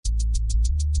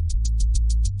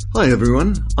Hi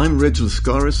everyone, I'm Reg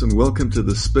Lascaris and welcome to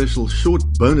this special short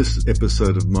bonus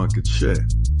episode of Market Share.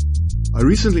 I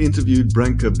recently interviewed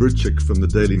Branko Brcic from the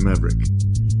Daily Maverick,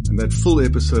 and that full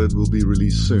episode will be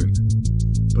released soon.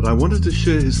 But I wanted to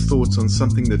share his thoughts on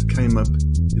something that came up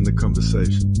in the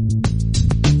conversation.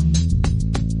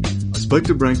 I spoke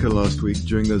to Branko last week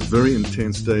during those very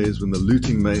intense days when the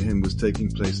looting mayhem was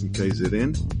taking place in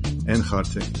KZN and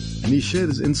Gauteng, and he shared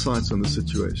his insights on the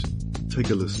situation.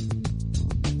 Take a listen.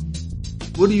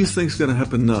 What do you think is going to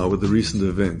happen now with the recent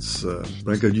events?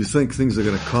 Branko, do you think things are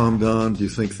going to calm down? Do you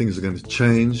think things are going to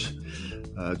change?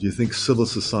 Do you think civil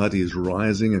society is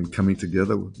rising and coming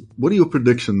together? What are your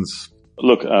predictions?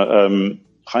 Look,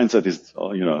 hindsight is,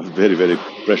 very, very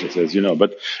precious, as you know.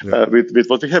 But with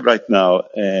what we have right now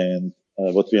and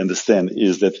what we understand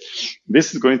is that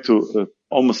this is going to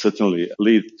almost certainly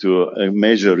lead to a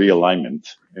major realignment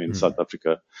in South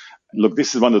Africa. Look,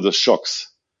 this is one of the shocks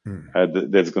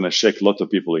that's going to shake a lot of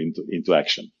people into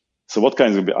action. So what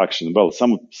kinds of action? Well,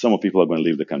 some people are going to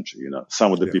leave the country.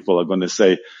 Some of the people are going to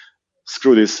say,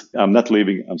 screw this, I'm not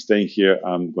leaving, I'm staying here,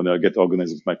 I'm going to get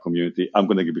organized with my community, I'm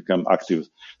going to become active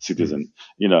citizen.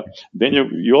 Then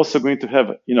you're also going to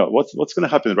have, what's going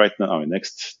to happen right now in the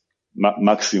next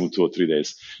maximum 2 or 3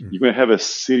 days. You're going to have a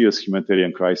serious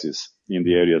humanitarian crisis in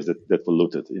the areas that were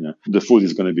looted. The food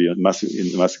is going to be in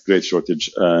massive great shortage.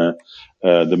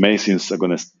 The medicines are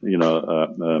going to,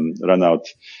 run out.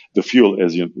 The fuel,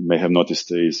 as you may have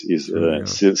noticed, is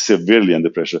severely under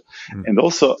pressure. And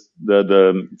also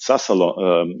the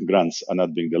SASSA grants are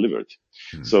not being delivered.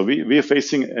 So we are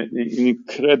facing an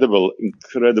incredible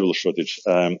shortage,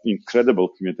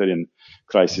 incredible humanitarian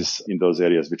crisis in those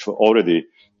areas, which were already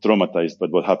traumatized by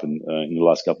what happened in the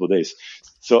last couple of days.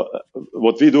 So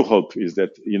what we do hope is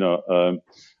that,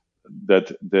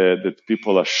 that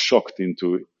people are shocked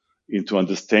into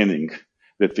understanding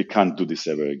that we can't do this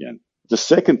ever again. The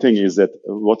second thing is that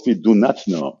what we do not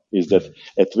know is that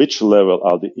at which level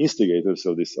are the instigators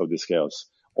of this chaos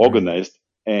organized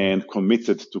and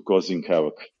committed to causing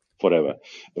havoc forever.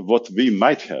 What we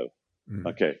might have,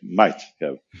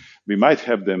 we might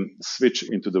have them switch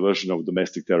into the version of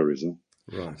domestic terrorism.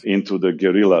 Right. Into the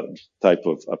guerrilla type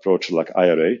of approach like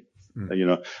IRA,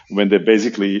 when they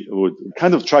basically would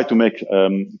kind of try to make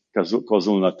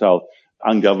KwaZulu-Natal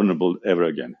ungovernable ever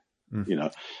again.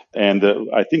 And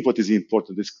I think what is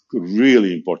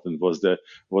really important was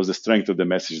the strength of the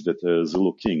message that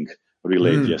Zulu King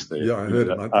relayed yesterday. Yeah, I heard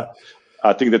it.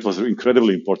 I think that was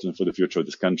incredibly important for the future of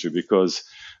this country because,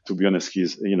 to be honest,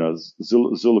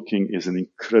 Zulu King is an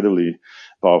incredibly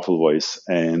powerful voice,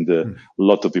 and a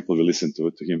lot of people will listen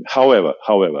to him. However,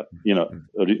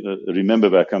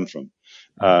 remember where I come from.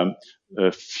 A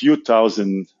few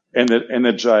thousand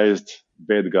energized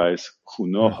bad guys who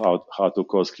know how to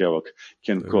cause havoc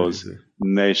can cause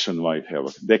nationwide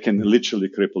havoc. They can literally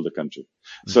cripple the country.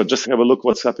 So just have a look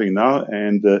what's happening now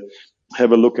and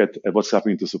have a look at what's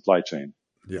happening to supply chain.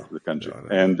 To the country,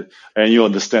 and you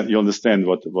understand where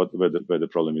the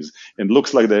problem is. And it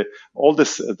looks like the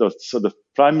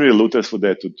primary looters were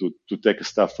there to take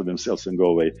stuff for themselves and go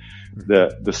away.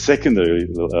 The secondary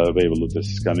wave of looters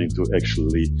is coming to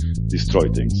actually destroy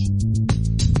things.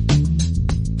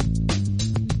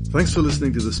 Thanks for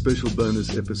listening to the special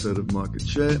bonus episode of Market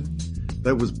Share.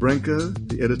 That was Branko,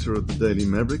 the editor of the Daily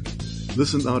Maverick.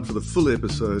 Listen out for the full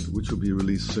episode, which will be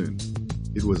released soon.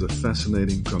 It was a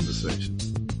fascinating conversation.